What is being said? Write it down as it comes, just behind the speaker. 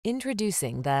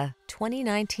Introducing the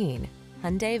 2019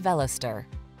 Hyundai Veloster.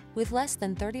 With less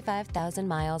than 35,000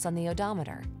 miles on the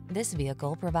odometer, this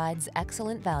vehicle provides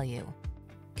excellent value.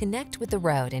 Connect with the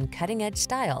road in cutting-edge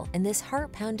style in this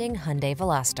heart-pounding Hyundai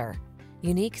Veloster.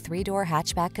 Unique three-door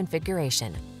hatchback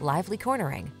configuration, lively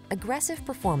cornering, aggressive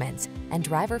performance, and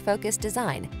driver-focused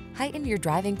design heighten your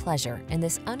driving pleasure in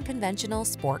this unconventional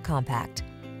sport compact.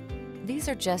 These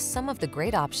are just some of the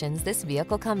great options this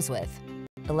vehicle comes with: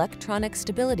 electronic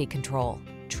stability control,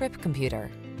 trip computer,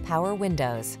 power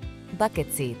windows,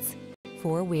 bucket seats,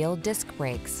 four-wheel disc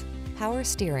brakes, power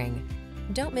steering.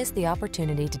 Don't miss the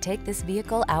opportunity to take this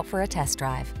vehicle out for a test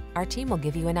drive. Our team will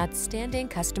give you an outstanding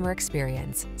customer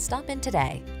experience. Stop in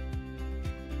today.